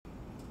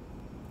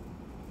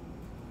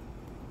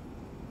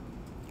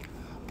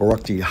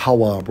Barakti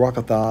Yahweh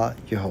Barakatha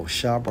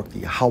Yehoshua,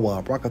 Barakti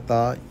Yahweh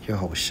Barakatha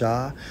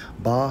Yehoshua,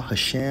 Ba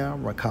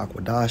Hashem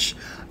Rakakwadash.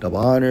 Double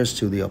honors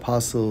to the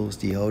apostles,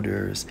 the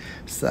elders,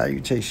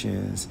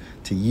 salutations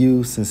to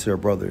you, sincere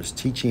brothers,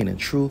 teaching in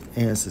truth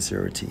and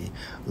sincerity.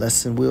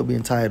 Lesson will be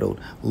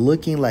entitled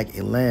Looking Like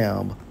a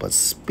Lamb, but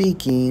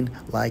Speaking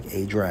Like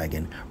a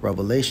Dragon.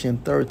 Revelation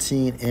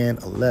 13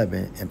 and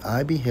 11. And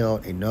I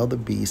beheld another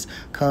beast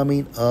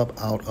coming up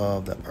out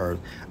of the earth.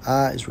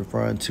 I is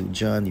referring to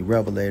John the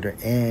Revelator,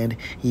 and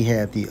he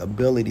had the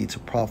ability to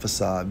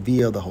prophesy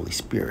via the Holy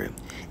Spirit.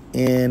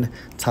 In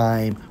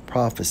time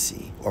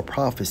prophecy or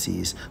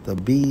prophecies, the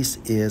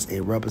beast is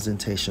a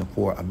representation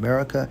for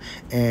America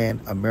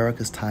and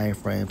America's time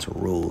frame to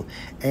rule.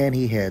 And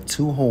he had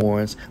two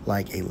horns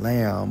like a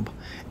lamb,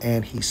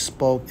 and he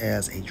spoke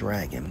as a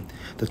dragon.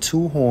 The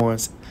two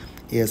horns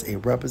is a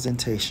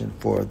representation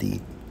for the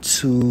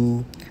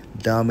two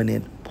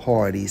dominant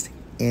parties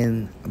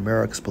in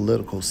America's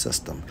political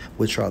system,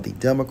 which are the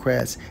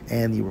Democrats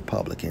and the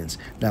Republicans.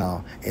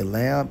 Now, a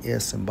lamb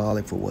is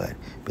symbolic for what?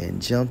 Being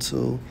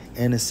gentle,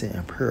 innocent,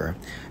 and pure.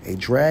 A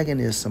dragon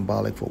is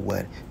symbolic for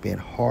what? Being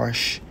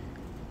harsh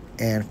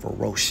and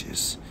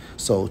ferocious.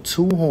 So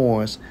two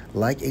horns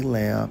like a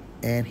lamb,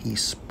 and he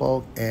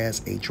spoke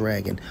as a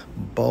dragon.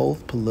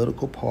 Both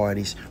political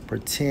parties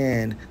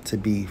pretend to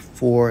be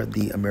for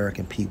the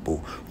American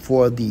people,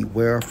 for the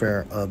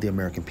welfare of the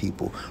American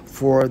people,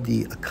 for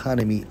the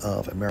economy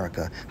of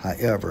America.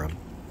 However,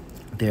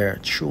 their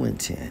true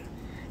intent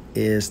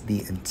is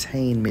the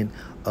attainment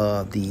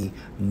of the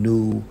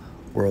new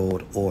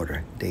world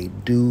order. They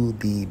do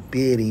the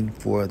bidding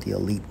for the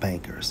elite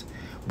bankers,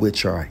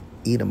 which are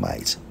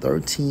Edomites,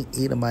 13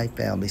 Edomite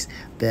families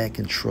that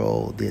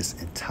control this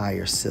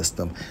entire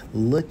system,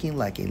 looking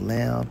like a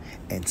lamb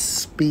and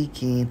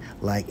speaking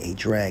like a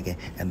dragon.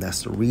 And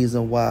that's the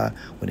reason why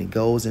when it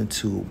goes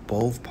into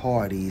both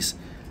parties'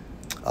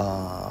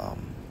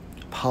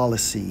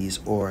 policies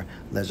or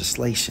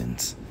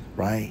legislations,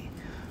 right?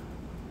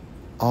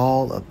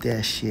 All of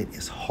that shit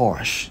is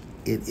harsh.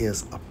 It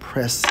is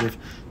oppressive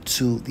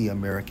to the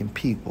American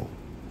people,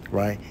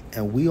 right?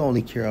 And we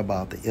only care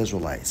about the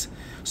Israelites.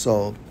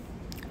 So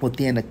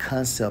within the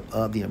concept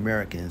of the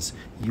Americans,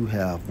 you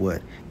have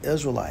what?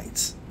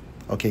 Israelites.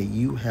 Okay,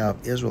 you have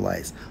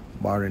Israelites,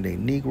 modern day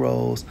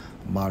Negroes,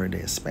 modern day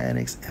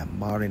Hispanics, and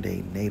modern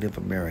day Native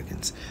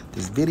Americans.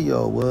 This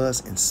video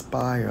was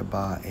inspired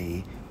by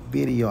a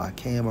video I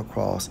came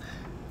across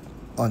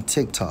on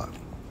TikTok.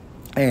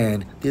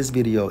 And this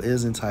video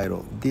is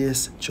entitled,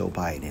 This Joe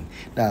Biden.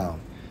 Now,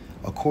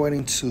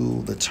 according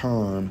to the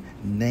term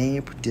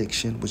name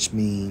prediction, which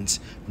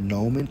means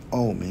nomen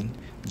omen,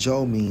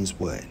 Joe means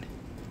what?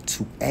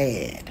 To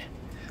add.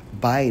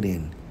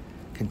 Biden,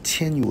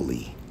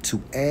 continually.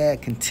 To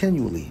add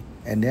continually.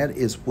 And that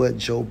is what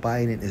Joe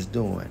Biden is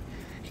doing.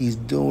 He's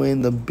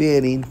doing the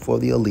bidding for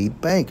the elite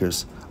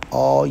bankers.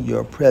 All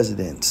your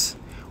presidents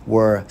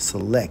were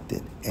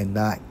selected and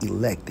not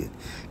elected.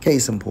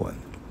 Case in point,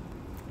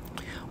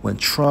 when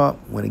Trump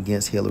went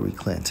against Hillary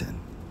Clinton,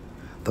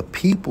 the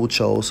people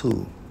chose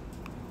who?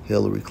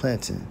 Hillary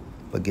Clinton.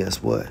 But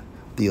guess what?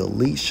 The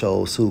elite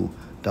chose who?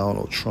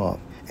 Donald Trump.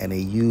 And they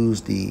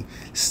used the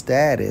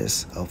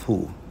status of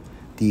who?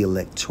 The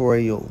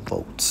electoral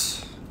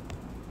votes.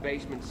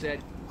 Basement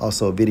said.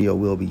 Also, a video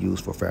will be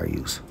used for fair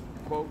use.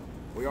 Quote,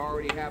 we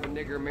already have a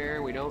nigger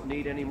mayor. We don't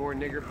need any more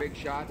nigger big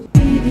shots.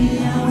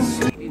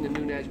 In the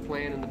Nunes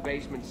plan in the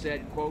basement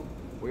said, quote,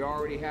 we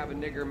already have a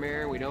nigger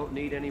mayor. We don't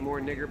need any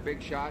more nigger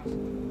big shots.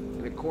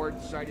 And the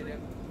court cited a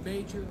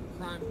major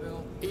crime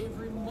bill,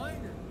 every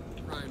minor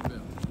crime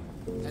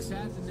bill, has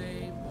had the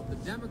name of the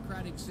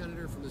Democratic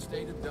senator from the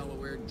state of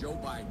Delaware, Joe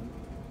Biden,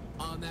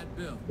 on that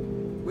bill.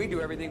 We do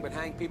everything but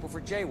hang people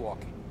for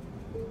jaywalking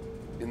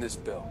in this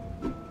bill.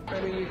 I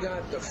mean, you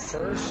got the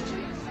first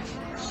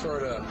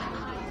sort of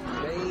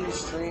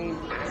mainstream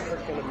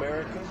African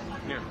American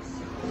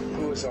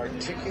who is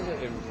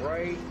articulate and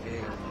bright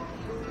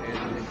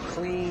and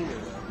clean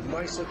and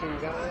nice looking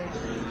guy.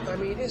 I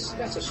mean,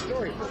 that's a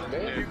storybook,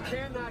 man. You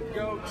cannot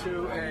go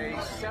to a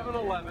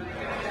 7-Eleven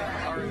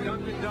or a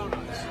Dunkin'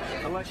 Donuts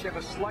unless you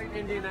have a slight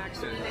Indian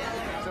accent.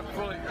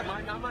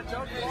 I'm not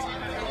joking.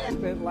 I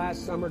spent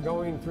last summer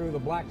going through the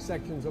black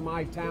sections of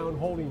my town,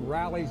 holding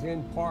rallies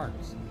in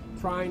parks,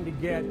 trying to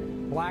get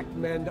black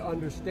men to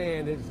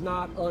understand it's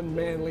not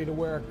unmanly to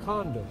wear a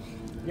condom.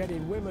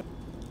 Getting women.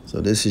 So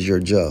this is your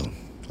Joe,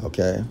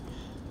 okay?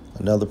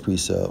 Another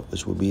precept,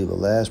 which will be the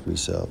last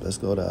precept. Let's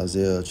go to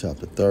Isaiah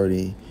chapter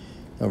 30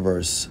 and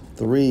verse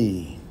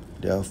 3.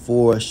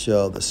 Therefore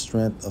shall the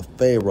strength of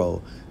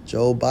Pharaoh,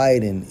 Joe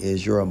Biden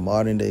is your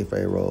modern day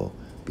Pharaoh,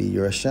 be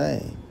your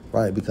shame,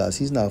 right? Because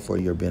he's not for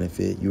your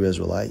benefit, you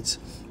Israelites.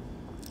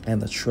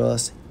 And the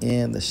trust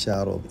in the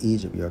shadow of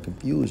Egypt, your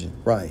confusion,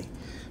 right?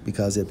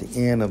 Because at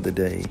the end of the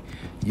day,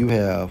 you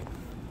have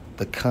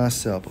the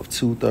concept of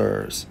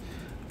 2/3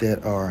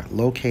 that are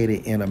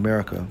located in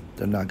America,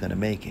 they're not going to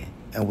make it.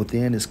 And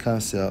within this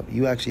concept,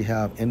 you actually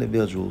have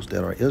individuals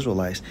that are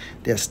Israelites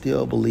that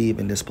still believe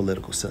in this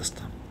political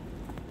system.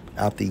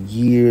 after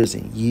years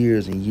and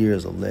years and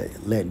years of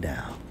let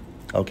down.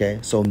 Okay,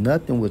 so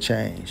nothing will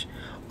change.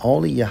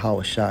 Only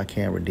Yahweh Shai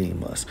can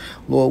redeem us.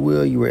 Lord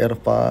will, you were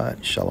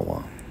edified.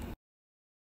 Shalom.